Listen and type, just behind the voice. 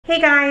Hey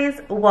guys,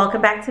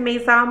 welcome back to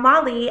Maison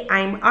Malli.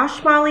 I'm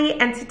Malli,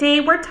 and today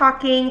we're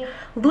talking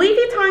Louis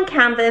Vuitton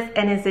canvas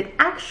and is it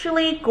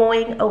actually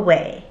going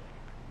away?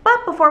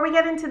 But before we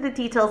get into the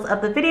details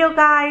of the video,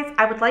 guys,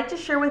 I would like to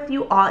share with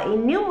you all a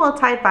new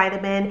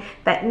multivitamin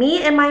that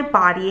me and my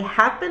body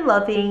have been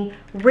loving,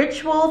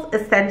 Rituals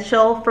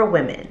Essential for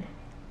Women.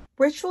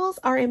 Rituals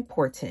are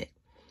important.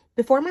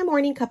 Before my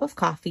morning cup of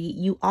coffee,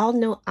 you all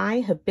know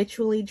I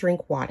habitually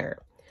drink water.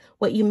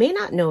 What you may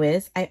not know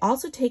is I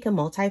also take a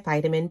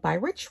multivitamin by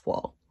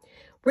Ritual.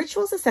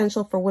 Rituals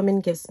Essential for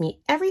Women gives me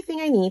everything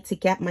I need to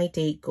get my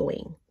day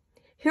going.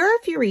 Here are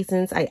a few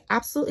reasons I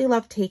absolutely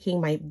love taking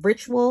my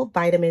Ritual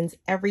vitamins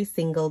every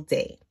single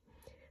day.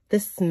 The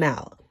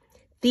smell.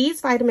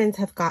 These vitamins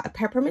have got a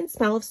peppermint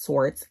smell of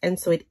sorts, and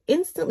so it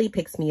instantly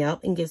picks me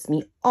up and gives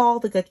me all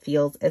the good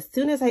feels as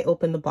soon as I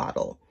open the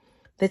bottle.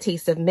 The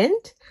taste of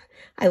mint.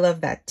 I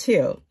love that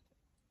too.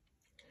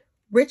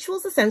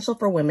 Rituals Essential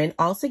for Women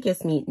also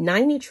gives me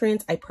 9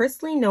 nutrients I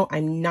personally know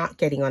I'm not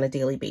getting on a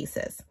daily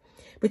basis.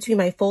 Between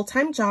my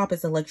full-time job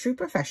as a luxury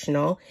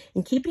professional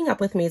and keeping up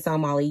with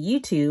Maison Malli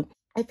YouTube,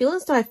 I feel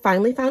as though I've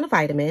finally found a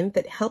vitamin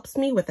that helps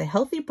me with a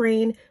healthy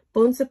brain,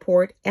 bone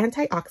support,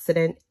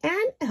 antioxidant,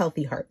 and a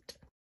healthy heart.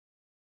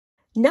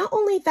 Not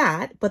only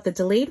that, but the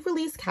delayed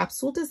release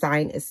capsule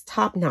design is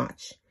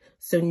top-notch.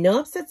 So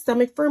no upset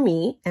stomach for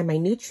me, and my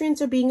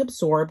nutrients are being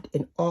absorbed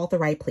in all the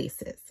right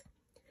places.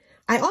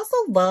 I also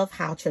love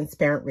how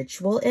transparent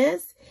Ritual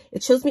is.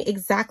 It shows me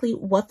exactly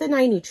what the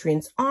 9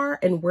 nutrients are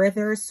and where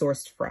they're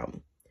sourced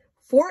from.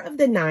 4 of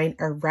the 9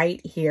 are right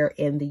here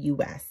in the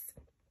US.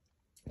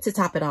 To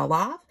top it all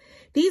off,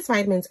 these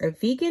vitamins are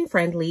vegan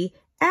friendly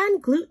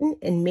and gluten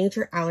and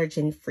major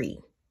allergen free.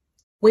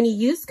 When you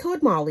use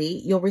code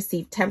MALLI, you'll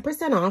receive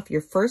 10% off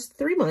your first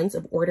 3 months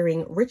of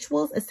ordering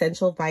Rituals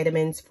Essential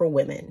Vitamins for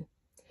Women.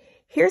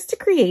 Here's to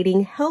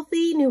creating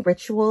healthy new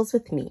rituals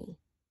with me.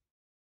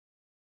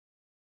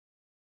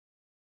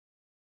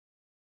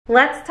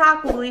 Let's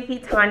talk Louis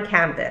Vuitton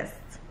canvas.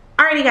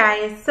 Alrighty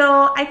guys,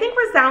 so I think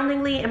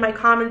resoundingly in my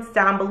comments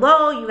down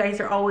below, you guys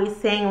are always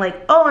saying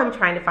like, oh, I'm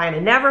trying to find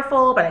a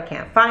neverfull, but I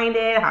can't find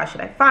it. How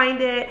should I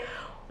find it?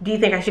 Do you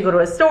think I should go to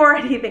a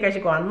store? Do you think I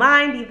should go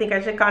online? Do you think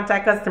I should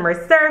contact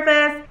customer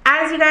service?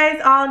 As you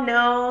guys all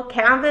know,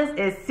 canvas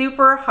is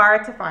super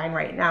hard to find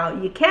right now.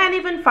 You can't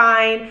even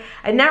find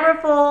a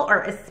neverfull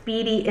or a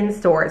speedy in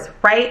stores,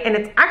 right? And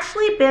it's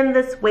actually been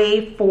this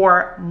way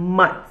for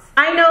months.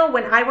 I know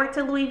when I worked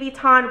at Louis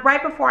Vuitton,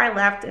 right before I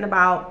left in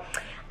about,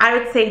 I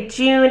would say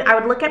June, I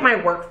would look at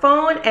my work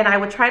phone and I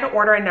would try to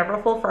order a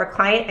neverfull for a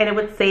client and it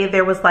would say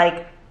there was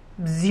like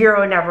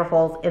 0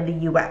 neverfulls in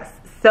the US.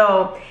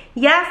 So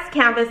yes,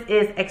 canvas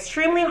is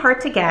extremely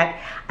hard to get.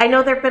 I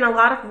know there have been a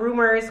lot of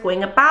rumors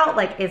going about,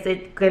 like, is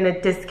it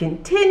gonna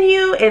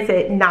discontinue? Is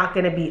it not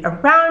gonna be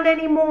around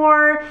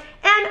anymore?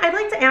 And I'd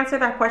like to answer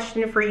that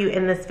question for you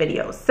in this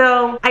video.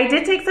 So I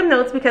did take some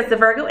notes because the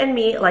Virgo in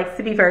me likes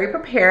to be very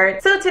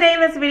prepared. So today in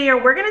this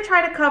video, we're gonna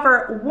try to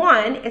cover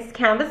 1, is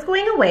canvas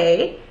going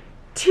away?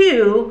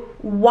 2,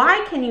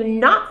 why can you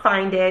not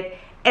find it?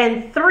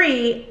 And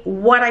 3,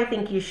 what I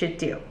think you should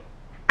do.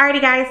 Alrighty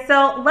guys,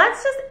 so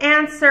let's just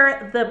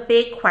answer the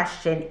big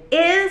question.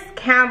 Is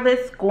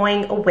canvas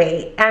going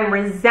away? And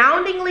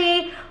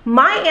resoundingly,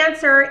 my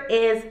answer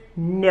is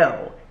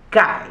no.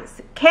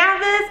 Guys,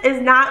 canvas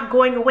is not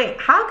going away.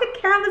 How could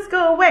canvas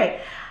go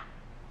away?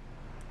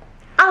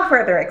 I'll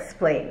further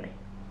explain.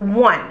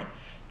 1,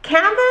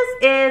 canvas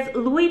is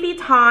Louis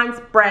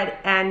Vuitton's bread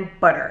and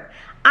butter.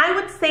 I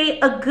would say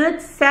a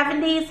good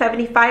 70,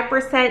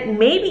 75%,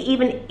 maybe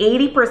even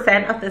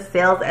 80% of the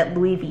sales at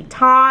Louis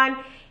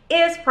Vuitton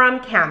is from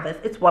canvas.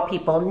 It's what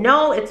people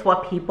know, it's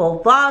what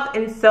people love,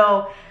 and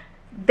so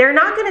they're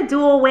not gonna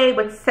do away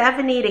with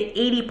 70 to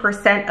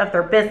 80% of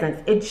their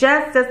business. It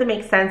just doesn't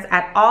make sense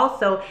at all.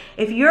 So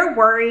if you're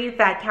worried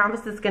that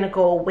canvas is gonna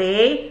go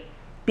away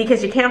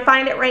because you can't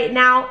find it right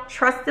now,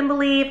 trust and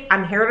believe,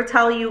 I'm here to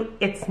tell you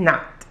it's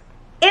not.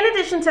 In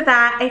addition to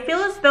that, I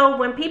feel as though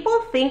when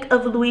people think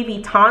of Louis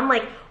Vuitton,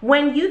 like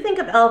when you think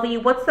of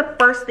LV, what's the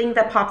first thing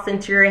that pops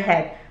into your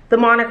head? The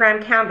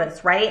monogram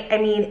canvas, right? I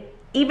mean,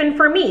 even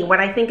for me, when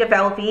I think of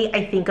LV,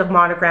 I think of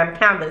monogram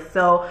canvas.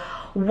 So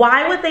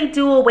why would they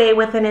do away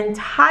with an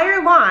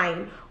entire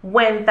line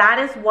when that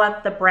is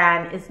what the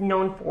brand is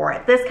known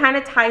for? This kind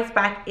of ties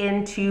back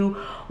into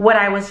what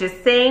I was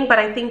just saying, but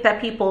I think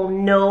that people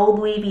know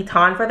Louis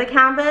Vuitton for the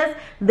canvas.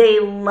 They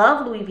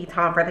love Louis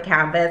Vuitton for the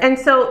canvas. And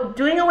so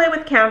doing away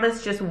with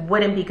canvas just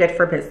wouldn't be good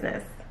for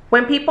business.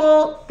 When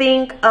people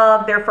think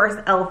of their first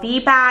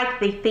LV bag,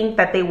 they think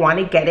that they want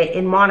to get it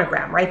in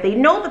monogram, right? They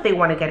know that they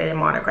want to get it in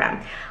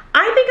monogram.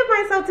 I think of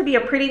myself to be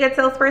a pretty good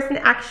salesperson,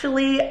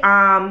 actually.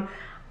 I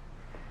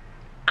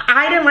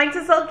didn't like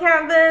to sell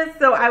canvas,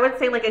 so I would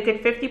say like a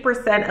good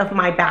 50% of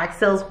my bag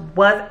sales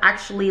was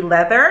actually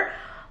leather.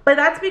 But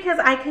that's because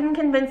I couldn't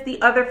convince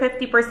the other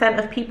 50%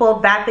 of people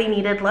that they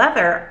needed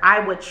leather. I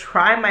would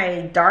try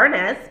my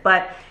darnest,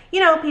 but you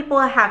know, people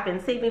have been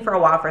saving for a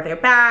while for their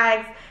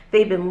bags.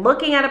 They've been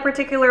looking at a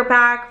particular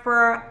bag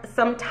for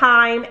some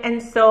time.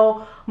 And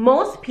so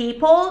most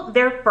people,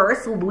 their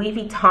first Louis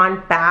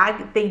Vuitton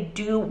bag, they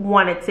do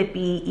want it to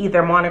be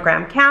either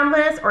monogram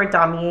canvas or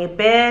damier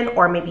bin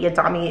or maybe a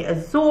damier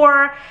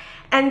azur.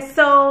 And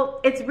so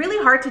it's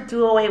really hard to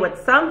do away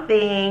with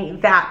something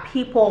that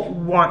people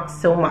want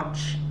so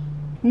much.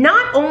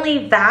 Not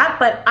only that,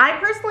 but I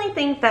personally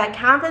think that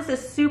canvas is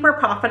super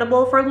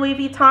profitable for Louis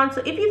Vuitton.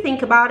 So if you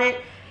think about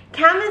it,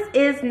 canvas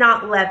is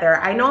not leather.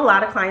 I know a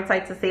lot of clients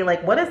like to say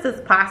like, what is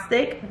this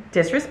plastic?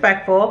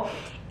 Disrespectful.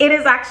 It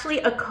is actually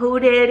a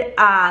coated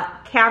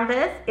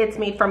canvas. It's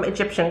made from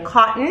Egyptian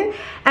cotton.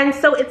 And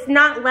so it's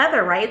not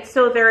leather, right?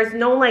 So there is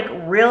no like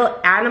real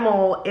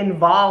animal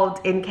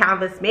involved in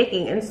canvas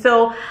making. And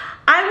so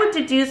I would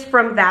deduce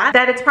from that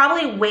it's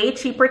probably way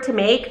cheaper to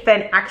make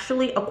than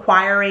actually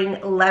acquiring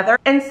leather.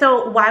 And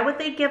so why would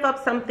they give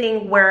up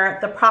something where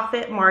the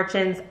profit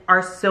margins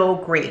are so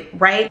great,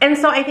 right? And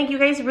so I think you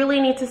guys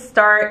really need to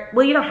start,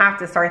 well, you don't have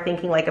to start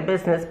thinking like a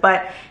business,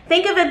 but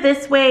think of it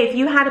this way. If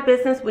you had a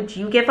business, would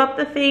you give up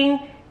the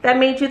thing that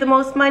made you the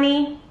most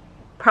money?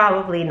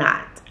 Probably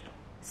not.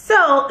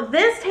 So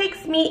this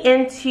takes me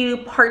into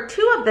part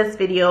 2 of this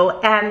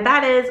video, and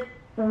that is,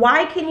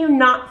 why can you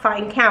not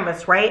find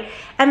canvas, right?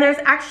 And there's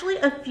actually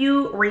a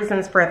few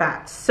reasons for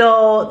that.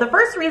 So the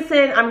first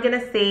reason I'm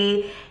gonna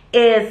say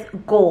is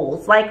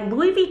goals. Like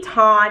Louis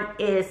Vuitton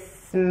is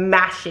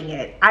smashing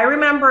it. I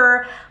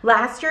remember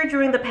last year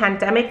during the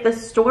pandemic, the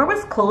store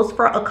was closed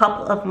for a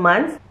couple of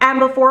months, and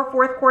before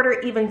fourth quarter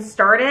even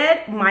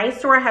started, my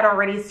store had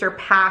already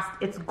surpassed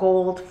its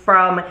goal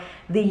from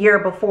the year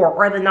before,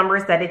 or the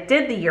numbers that it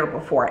did the year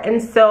before.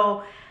 And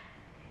so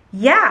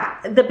yeah,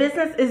 the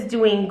business is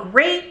doing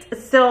great,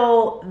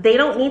 so they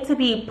don't need to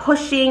be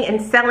pushing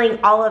and selling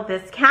all of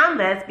this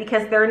canvas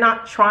because they're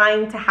not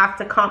trying to have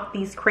to comp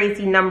these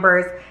crazy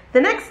numbers the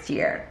next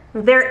year.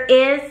 There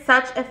is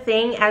such a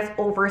thing as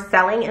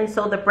overselling, and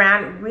so the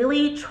brand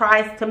really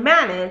tries to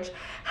manage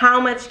how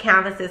much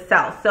canvas it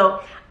sells.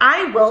 So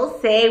I will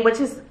say, which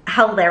is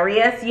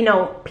hilarious, you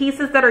know,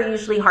 pieces that are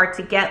usually hard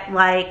to get,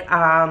 like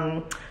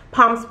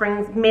Palm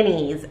Springs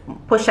minis,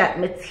 Pochette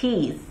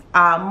Metis,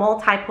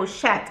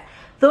 multi-pochette.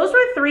 Those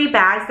were 3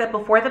 bags that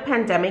before the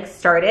pandemic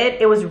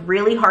started, it was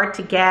really hard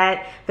to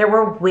get. There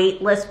were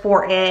wait lists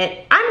for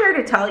it. I'm here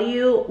to tell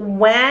you,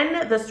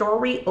 when the store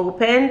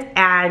reopened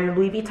and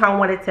Louis Vuitton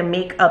wanted to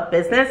make a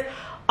business,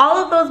 all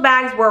of those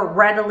bags were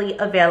readily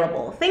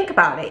available. Think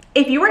about it.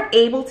 If you were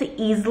able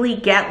to easily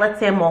get, let's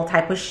say, a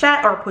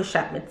multi-pochette or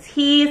Pochette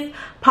Metis,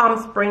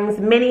 Palm Springs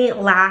mini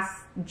last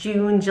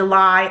June,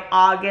 July,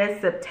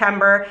 August,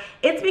 September,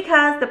 it's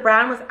because the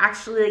brand was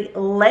actually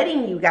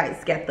letting you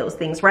guys get those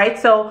things, right?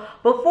 So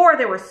before,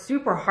 they were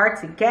super hard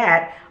to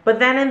get, but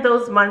then in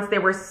those months they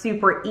were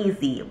super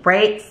easy,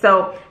 right?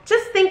 So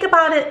just think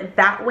about it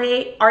that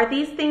way. Are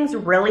these things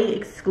really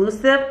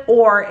exclusive,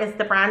 or is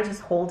the brand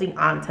just holding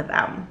on to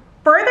them?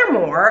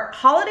 Furthermore,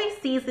 holiday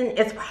season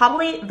is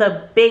probably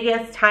the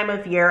biggest time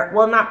of year.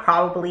 Well, not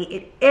probably,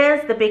 it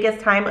is the biggest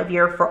time of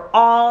year for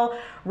all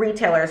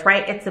retailers,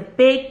 right? It's a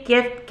big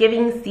gift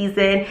giving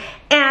season,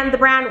 and the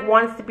brand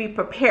wants to be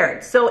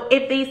prepared. So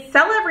if they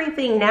sell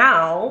everything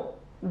now,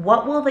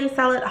 what will they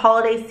sell at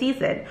holiday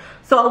season?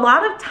 So a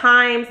lot of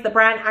times the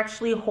brand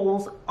actually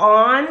holds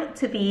on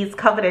to these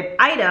coveted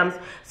items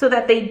so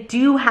that they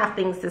do have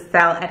things to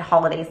sell at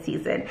holiday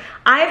season.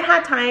 I've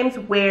had times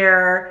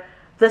where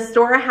the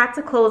store had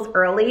to close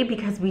early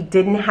because we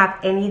didn't have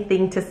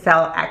anything to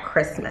sell at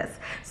Christmas.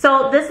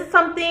 So this is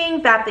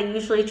something that they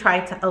usually try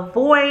to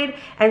avoid,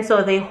 and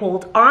so they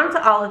hold on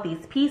to all of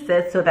these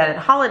pieces so that at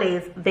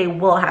holidays they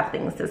will have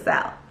things to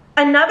sell.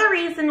 Another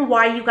reason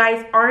why you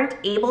guys aren't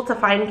able to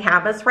find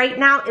canvas right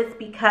now is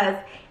because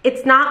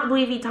it's not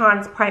Louis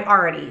Vuitton's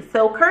priority.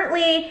 So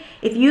currently,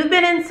 if you've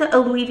been into a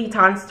Louis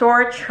Vuitton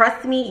store,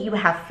 trust me, you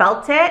have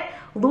felt it.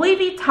 Louis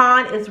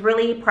Vuitton is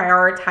really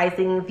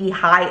prioritizing the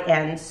high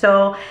end.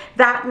 So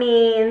that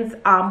means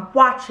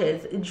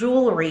watches,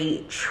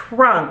 jewelry,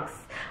 trunks,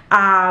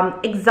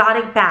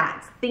 exotic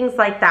bags, things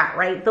like that,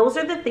 right? Those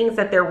are the things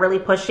that they're really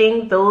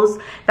pushing.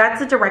 That's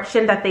the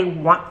direction that they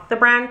want the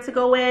brand to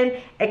go in,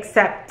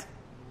 except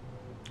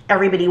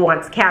everybody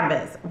wants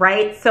canvas,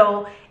 right?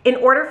 So in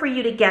order for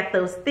you to get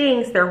those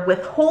things, they're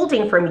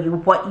withholding from you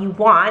what you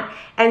want.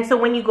 And so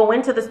when you go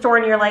into the store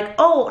and you're like,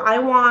 oh, I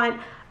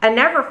want a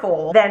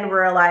neverfull, then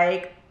we're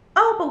like,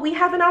 oh, but we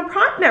have an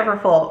empreinte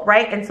neverfull,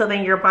 right? And so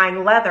then you're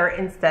buying leather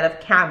instead of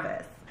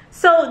canvas.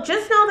 So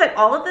just know that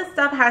all of this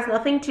stuff has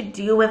nothing to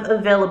do with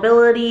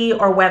availability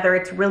or whether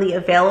it's really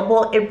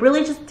available. It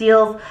really just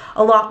deals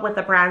a lot with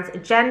the brand's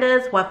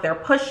agendas, what they're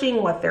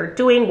pushing, what they're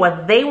doing,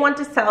 what they want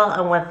to sell,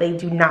 and what they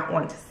do not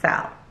want to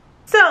sell.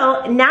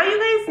 So now you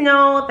guys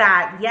know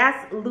that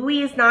yes,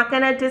 Louis is not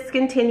gonna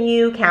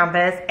discontinue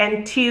canvas,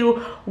 and 2,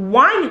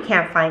 why you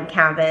can't find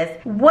canvas.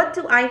 What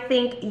do I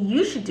think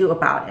you should do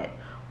about it?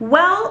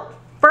 Well,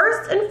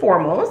 First and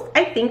foremost,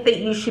 I think that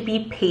you should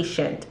be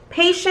patient.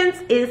 Patience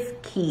is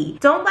key.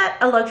 Don't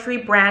let a luxury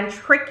brand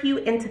trick you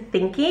into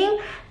thinking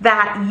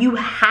that you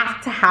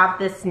have to have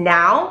this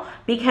now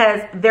because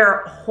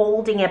they're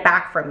holding it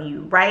back from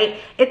you, right?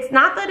 It's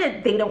not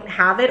that they don't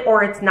have it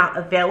or it's not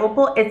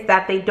available, it's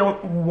that they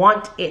don't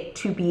want it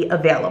to be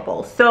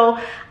available. So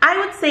I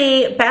would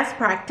say best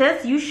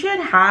practice, you should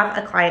have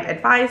a client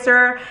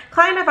advisor.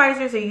 Client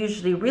advisors are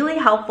usually really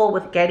helpful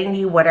with getting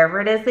you whatever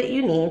it is that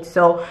you need.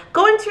 So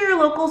go into your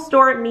local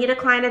store, meet a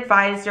client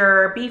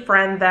advisor,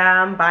 befriend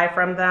them, buy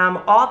from them,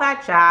 all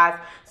that jazz,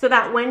 so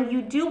that when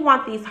you do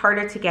want these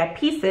harder to get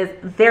pieces,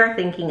 they're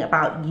thinking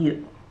about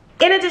you.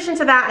 In addition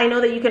to that, I know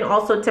that you can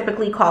also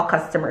typically call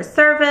customer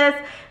service.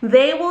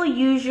 They will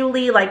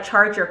usually like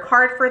charge your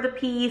card for the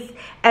piece,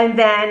 and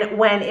then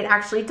when it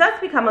actually does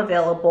become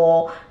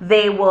available,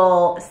 they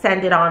will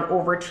send it on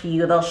over to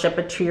you. They'll ship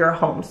it to your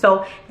home.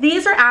 So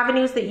these are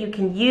avenues that you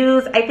can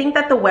use. I think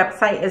that the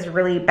website is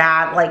really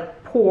bad,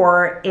 like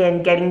poor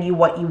in getting you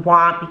what you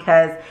want,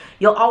 because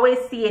you'll always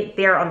see it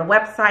there on the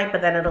website, but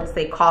then it'll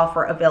say call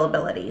for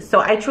availability. So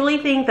I truly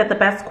think that the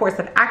best course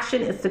of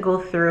action is to go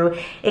through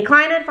a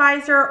client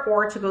advisor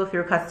or to go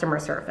through customer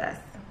service.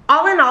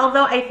 All in all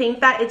though, I think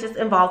that it just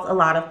involves a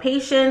lot of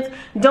patience.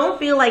 Don't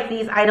feel like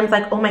these items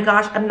like, oh my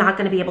gosh, I'm not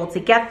gonna be able to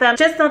get them.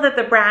 Just know that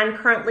the brand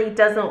currently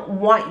doesn't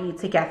want you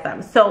to get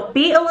them. So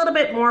be a little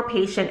bit more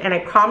patient, and I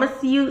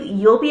promise you,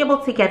 you'll be able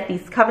to get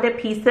these coveted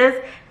pieces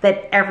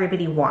that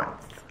everybody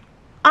wants.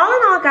 All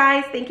in all,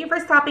 guys, thank you for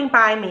stopping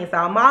by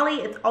Maison Malli.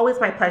 It's always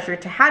my pleasure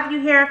to have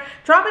you here.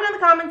 Drop it in the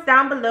comments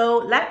down below.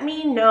 Let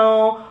me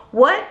know,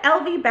 what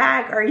LV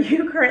bag are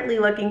you currently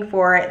looking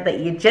for that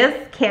you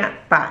just can't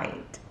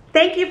find?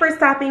 Thank you for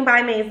stopping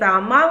by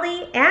Maison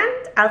Malli,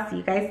 and I'll see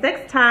you guys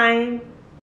next time.